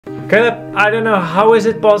Caleb, I don't know how is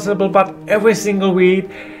it possible, but every single week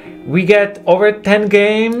we get over 10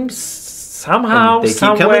 games. Somehow,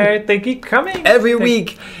 somewhere, they keep coming. Every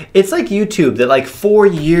week. It's like YouTube, that like 4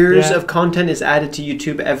 years of content is added to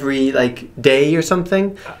YouTube every like day or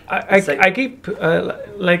something. I keep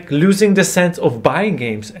like losing the sense of buying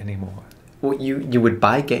games anymore. Well, you would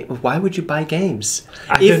buy games. Why would you buy games?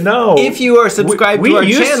 I don't know. If you are subscribed to our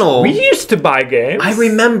channel. We used to buy games. I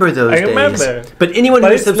remember those days. I remember. But anyone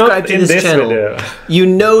who's subscribed to this channel, you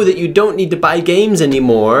know that you don't need to buy games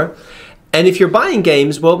anymore. And if you're buying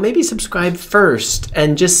games, well, maybe subscribe first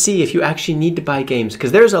and just see if you actually need to buy games.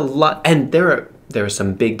 Because there's a lot, and there are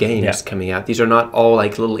some big games coming out. These are not all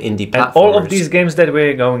like little indie platformers. And all of these games that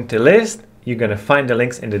we're going to list, you're going to find the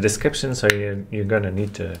links in the description, so you're going to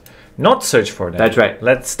need to not search for them. That's right.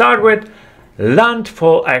 Let's start with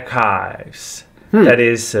Landfall Archives. That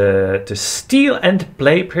is to steal and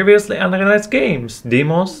play previously unreleased games,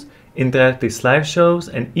 demos, interactive slideshows,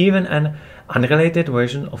 and even an unrelated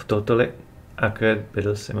version of totally accurate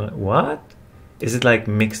battle simulator. What? Is it like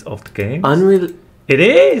mix of the games? It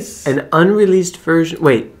is! An unreleased version.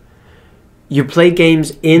 Wait. You play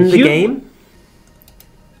games in the game?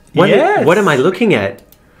 Yes. What am I looking at?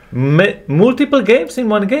 Multiple games in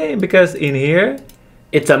one game, because in here...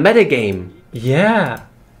 It's a meta game. Yeah.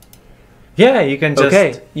 Yeah, you can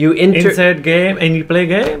just you insert game and you play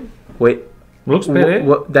game. Wait. Looks pretty.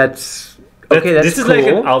 That's this is like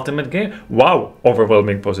an ultimate game. Wow,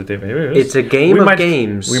 overwhelming positive reviews. It's a game of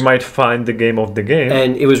games. We might find the game of the game.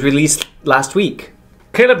 And it was released last week.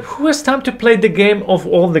 Caleb, who has time to play the game of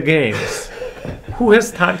all the games? Who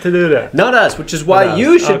has time to do that? Not us, which is why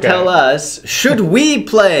you should tell us, should we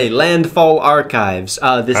play Landfall Archives?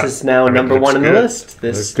 This is now number one on the list.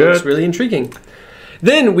 This looks really intriguing.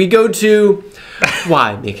 Then we go to...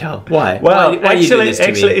 Why, Mikhail? Why? Well, why actually, you do this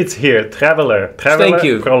to me? It's here. Traveler Thank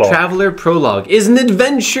you. Prologue. Traveler Prologue is an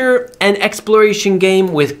adventure and exploration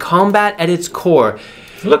game with combat at its core.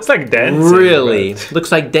 Looks like dancing. Really?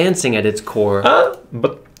 Looks like dancing at its core.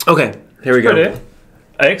 But okay, here we go.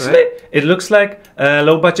 Actually, it looks like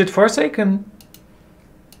low-budget Forsaken.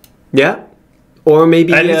 Yeah. Or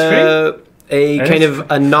maybe a kind of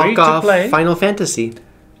a knockoff Final Fantasy.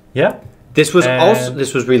 Yeah. This was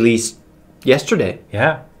was released yesterday.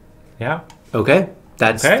 Yeah. Yeah. Okay.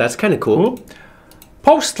 That's kind of cool.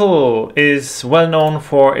 Postal is well known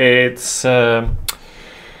for its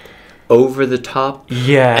over the top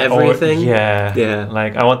everything. Yeah.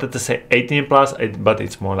 Like I wanted to say 18 plus, but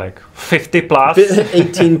it's more like 50 plus.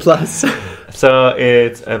 18 plus. So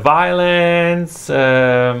it's violence,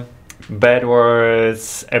 bad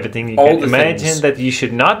words, everything you can imagine that you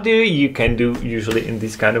should not do, you can do usually in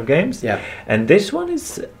these kind of games. Yeah. And this one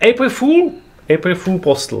is April Fool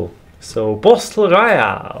Postal. So Postal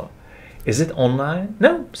Royale. Is it online?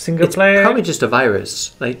 No, single player. It's probably just a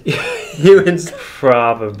virus, like humans.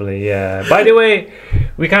 Probably, yeah. By the way,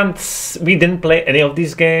 we didn't play any of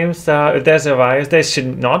these games. If there's a virus, there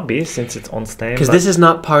should not be, since it's on Steam. Because this is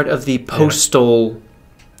not part of the Postal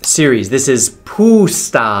series. This is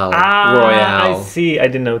POOSTALL Royale. I see. I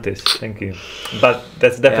didn't notice. Thank you. But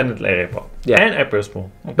that's definitely April. Yeah. And April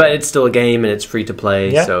Fool. Okay. But it's still a game and it's free to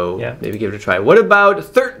play, so maybe give it a try. What about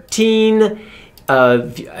 13? I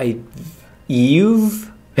think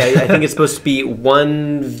it's supposed to be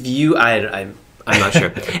one view. I'm not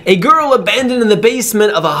sure. A girl abandoned in the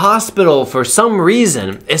basement of a hospital for some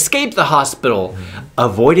reason escaped the hospital,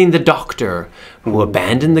 avoiding the doctor who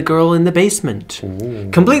abandoned the girl in the basement.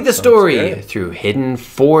 Complete the story through hidden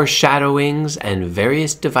foreshadowings and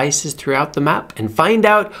various devices throughout the map and find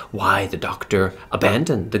out why the doctor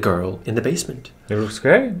abandoned the girl in the basement. It looks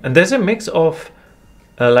great. And there's a mix of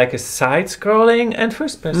like a side-scrolling and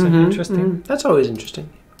first-person. Interesting. That's always interesting.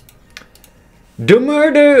 The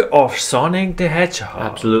murder of Sonic the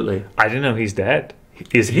Hedgehog. Absolutely. I didn't know he's dead.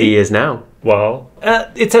 Is he? He is now. Well,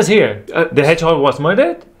 it says here, the hedgehog was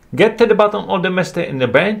murdered. Get to the bottom of the mystery in the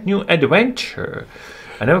brand new adventure.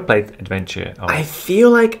 I never played adventure. I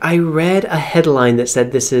feel like I read a headline that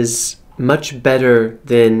said this is much better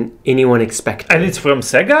than anyone expected. And it's from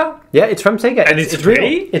Sega? Yeah, it's from Sega. And it's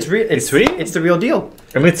free? It's real. It's free. It's the real deal.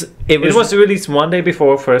 And it was released one day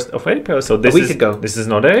before 1st of April, so this a week ago. This is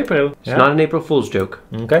not April. It's not an April Fool's joke.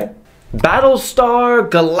 Okay. Battlestar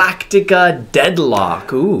Galactica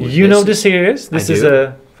Deadlock. Ooh. You know the series? This is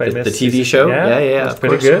a famous the TV show? Yeah. That's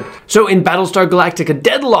pretty good. So in Battlestar Galactica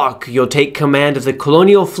Deadlock, you'll take command of the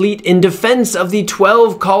colonial fleet in defense of the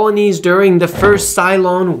 12 colonies during the First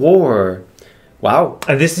Cylon War. Wow.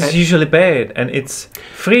 And this is usually paid, and it's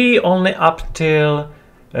free only up till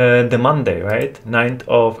the Monday, right? 9th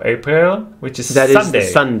of April, which is That Sunday.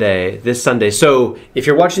 is Sunday, this Sunday. So if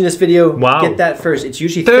you're watching this video, Wow. get that first. It's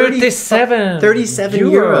usually 37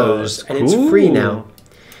 euros, and it's free now.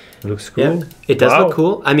 Looks cool. Yeah, it does Wow. look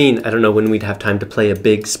cool. I mean, I don't know when we'd have time to play a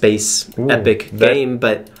big space epic game,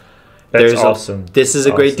 but That's awesome. This is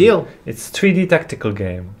a great deal. It's 3D tactical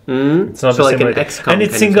game. It's So not a like an simulator. XCOM And it's kind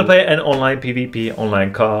of single thing. player and online PvP,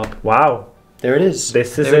 online co-op. Wow. There it is.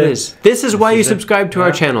 This is there it it. is. This is why you is it. subscribe to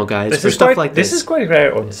our channel, guys, This for is stuff quite, like this. This is quite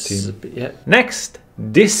rare on Steam. Yeah. Next,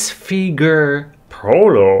 Disfigure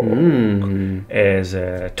Prologue is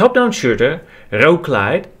a top-down shooter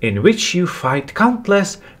roguelite in which you fight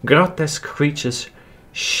countless grotesque creatures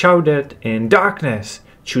shrouded in darkness.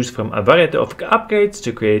 Choose from a variety of upgrades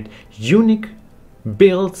to create unique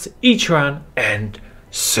builds each run and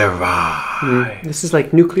survive. This is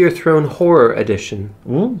like Nuclear Throne Horror Edition.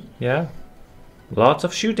 Ooh, yeah. Lots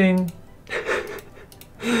of shooting.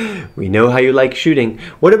 We know how you like shooting.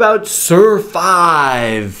 What about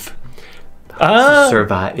Survive?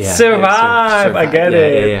 Survive. Yeah, Survive. I get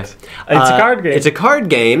it. It's a card game. It's a card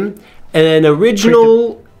game, an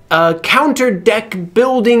original counter deck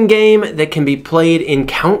building game that can be played in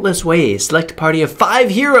countless ways. Select a party of 5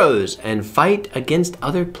 heroes and fight against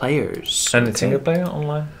other players. And it's single player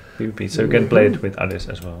online PvP, so you can play it with others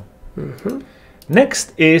as well.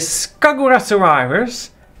 Next is Kagura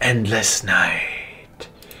Survivors Endless Night.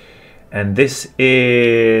 And this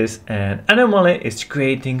is an anomaly. It's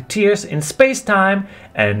creating tears in space-time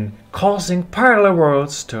and causing parallel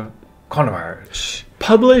worlds to converge.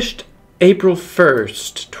 Published April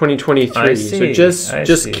 1st, 2023. I see, So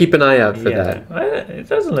just keep an eye out for that. It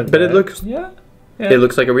doesn't look But bad. it looks it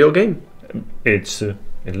looks like a real game.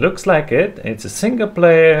 It looks like it. It's a single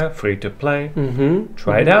player, free to play.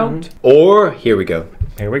 Try it out. Or here we go.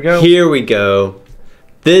 Here we go. Here we go.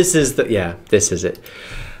 This is this is it.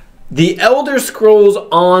 The Elder Scrolls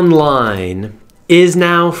Online is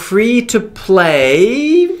now free to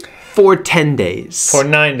play for 10 days. For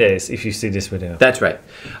 9 days, if you see this video. That's right.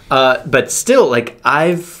 But still, like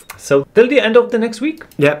So till the end of the next week.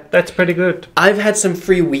 Yep. That's pretty good. I've had some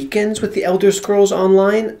free weekends with the Elder Scrolls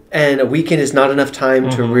Online, and a weekend is not enough time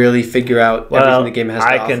to really figure out everything the game has to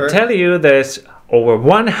I offer. can tell you there's over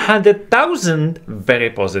 100,000 very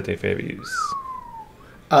positive reviews.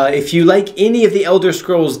 If you like any of the Elder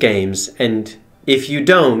Scrolls games, and if you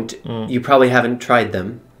don't, you probably haven't tried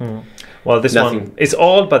them. Well, this one is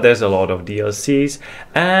old, but there's a lot of DLCs.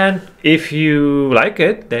 And if you like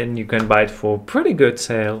it, then you can buy it for pretty good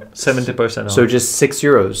sale, 70% off. So just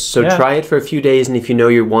 €6. So try it for a few days, and if you know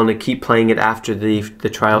you want to keep playing it after the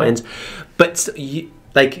trial ends. But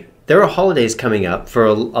there are holidays coming up for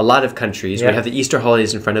a lot of countries. We have the Easter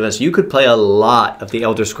holidays in front of us. You could play a lot of the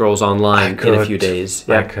Elder Scrolls Online in a few days.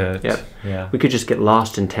 I could. Yep. Yeah. We could just get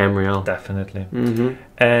lost in Tamriel. Definitely.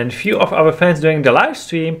 And few of our fans during the live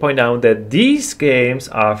stream point out that these games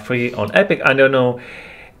are free on Epic. I don't know.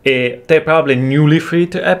 They're probably newly free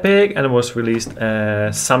to Epic and was released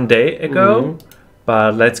some day ago.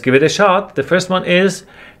 But let's give it a shot. The first one is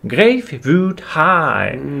Gravewood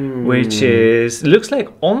High, which looks like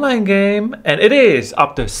online game, and it is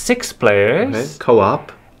up to 6 players. Okay.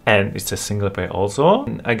 Co-op. And it's a single player also.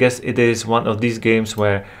 I guess it is one of these games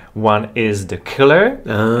where one is the killer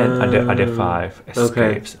and the other 5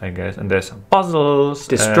 escapes, I guess. And there's some puzzles.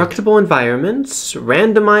 Destructible environments,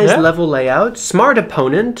 randomized level layout, smart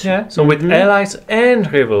opponent. Yeah, so with allies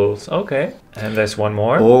and rivals. Okay. And there's one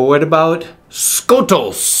more. Or what about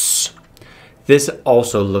Skotos? This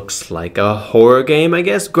also looks like a horror game, I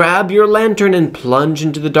guess. Grab your lantern and plunge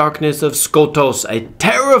into the darkness of Skotos, a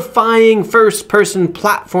terrifying first-person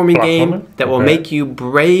platforming game that will make you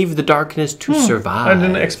brave the darkness to survive. I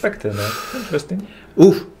didn't expect that. Interesting.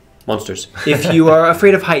 Oof, monsters. If you are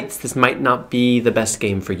afraid of heights, this might not be the best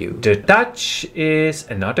game for you. The Touch is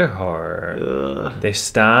another horror.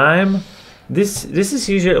 This time... This is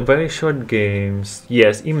usually a very short games.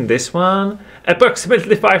 Yes, even this one.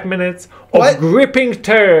 Approximately 5 minutes of gripping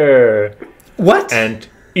terror. What? And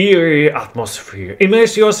eerie atmosphere.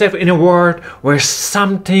 Immerse yourself in a world where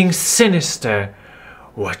something sinister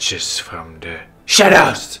watches from the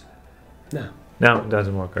shadows. No, it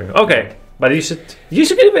doesn't work. Okay, but you should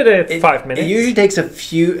give it 5 minutes. It usually takes a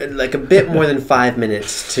bit more than 5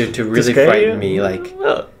 minutes to really frighten me.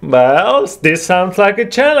 Well, this sounds like a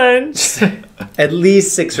challenge. At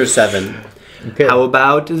least 6 or 7. Okay. How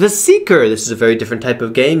about The Seeker? This is a very different type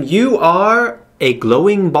of game. You are a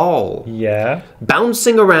glowing ball. Yeah.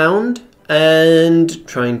 Bouncing around and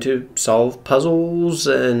trying to solve puzzles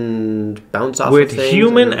and bounce off with of things.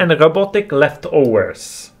 Human and robotic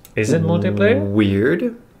leftovers. Is it multiplayer?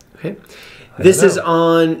 Weird. Okay. This is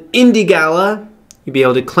on Indie Gala. You'll be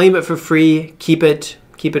able to claim it for free, keep it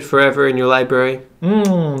forever in your library.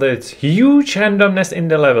 There's huge randomness in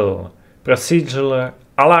the level. Procedural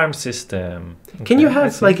alarm system. Can you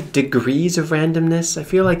have like degrees of randomness? I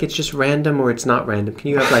feel like it's just random or it's not random. Can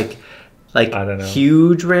you have like I don't know.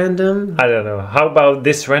 Huge random? I don't know. How about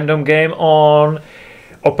this random game on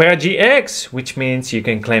Opera GX, which means you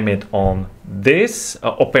can claim it on this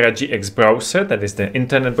Opera GX browser. That is the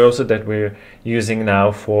internet browser that we're using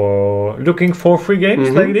now for looking for free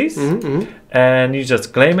games like this. And you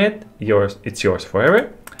just claim it. It's yours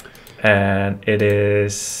forever. And it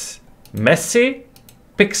is messy,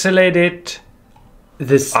 pixelated,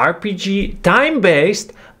 this RPG,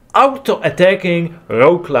 time-based, auto-attacking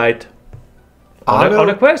roguelite on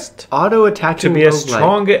a quest. Auto-attacking to be a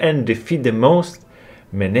stronger and defeat the most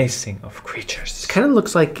menacing of creatures. It kind of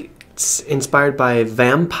looks like it's inspired by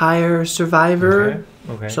Vampire Survivor.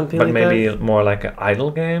 Okay. Something but like maybe that. more like an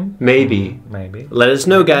idle game. Maybe. Maybe. Let us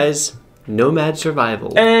know, guys. Nomad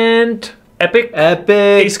Survival. And Epic.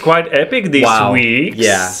 Epic. It's quite epic these weeks.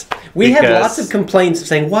 Yeah. We had lots of complaints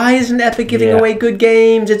saying, why isn't Epic giving away good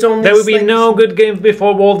games? It's only there will be no good games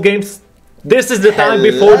before World Games. This is the time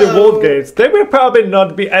before the World Games. There will probably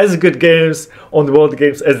not be as good games on the World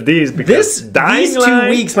Games as these. Because these 2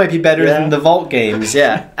 weeks might be better than the Vault games.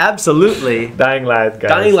 Yeah, absolutely. Dying Light, guys.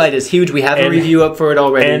 Dying Light is huge. We have a review up for it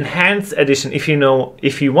already. Enhanced Edition. If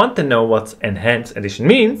you want to know what Enhanced Edition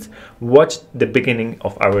means, watch the beginning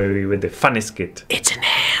of our review with the funny skit. It's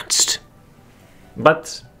enhanced.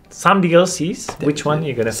 But some DLCs. Which one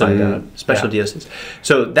you're gonna find out? Special DLCs.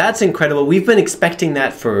 So that's incredible. We've been expecting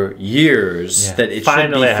that for years. That it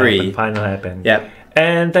finally should be free. Finally happened. Yeah.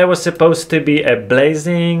 And there was supposed to be a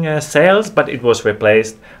blazing sales, but it was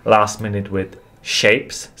replaced last minute with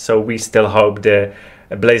shapes. So we still hope the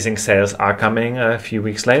blazing sales are coming a few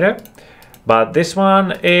weeks later. But this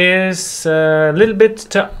one is a little bit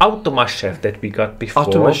to Automa Chef that we got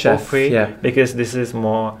before for free. Yeah. Because this is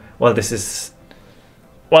more,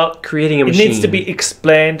 creating a machine. It needs to be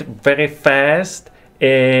explained very fast,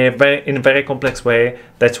 in a very complex way.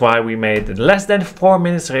 That's why we made less than 4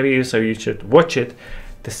 minutes review, so you should watch it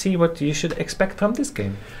to see what you should expect from this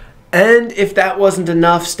game. And if that wasn't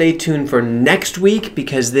enough, stay tuned for next week,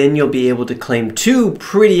 because then you'll be able to claim 2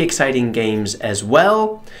 pretty exciting games as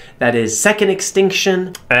well. That is Second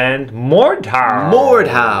Extinction and Mordhau.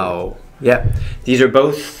 Yeah, these are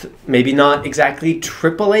both maybe not exactly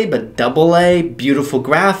AAA, but AA. Beautiful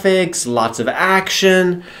graphics, lots of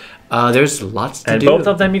action. There's lots to do. And both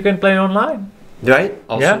of them you can play online. Right?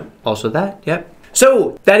 Also that, yeah.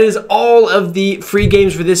 So, that is all of the free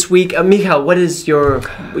games for this week. Michal, what is your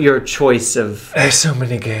choice of... There's so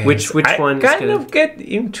many games. Which one's I kind of get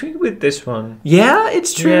intrigued with this one. Yeah,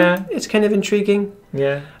 it's true. Yeah. It's kind of intriguing.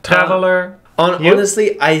 Yeah. Traveler.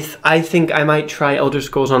 Honestly, I think I might try Elder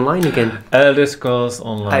Scrolls Online again. Elder Scrolls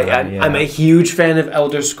Online. I'm a huge fan of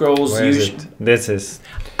Elder Scrolls. Where is it? This is...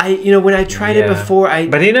 when I tried it before,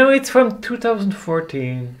 But it's from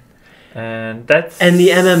 2014. And that's... And the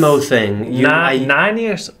MMO thing. 9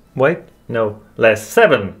 years... Wait, no, less.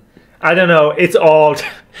 7. I don't know. It's old.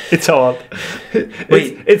 It's old.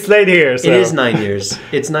 Wait, it's late here. So. It is 9 years.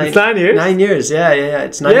 It's 9 years? 9 years, yeah.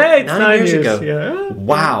 It's 9, it's 9 years ago. Yeah.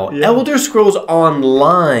 Wow. Yeah. Elder Scrolls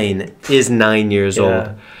Online is 9 years old.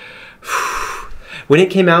 When it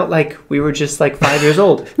came out, we were just 5 years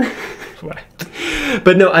old. Right.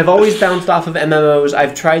 But no, I've always bounced off of MMOs.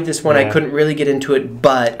 I've tried this one. I couldn't really get into it,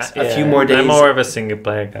 but a few more days. I'm more of a single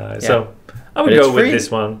player guy, so I would go with this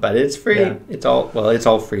one. But it's free. Yeah. It's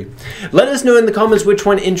all free. Let us know in the comments which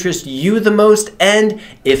one interests you the most, and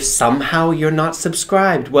if somehow you're not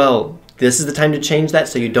subscribed, well, this is the time to change that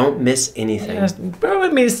so you don't miss anything. Yes,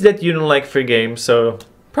 probably means that you don't like free games, so...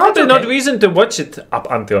 Probably not reason to watch it up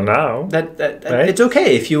until now. Right? It's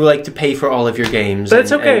okay if you like to pay for all of your games.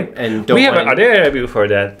 That's okay. And don't we have another review for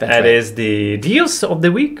that. That is the deals of the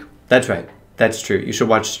week. That's right. That's true. You should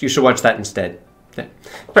watch that instead. Yeah.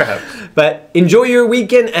 Perhaps. But enjoy your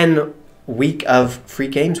weekend and week of free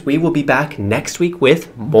games. We will be back next week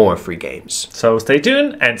with more free games. So stay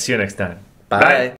tuned and see you next time. Bye.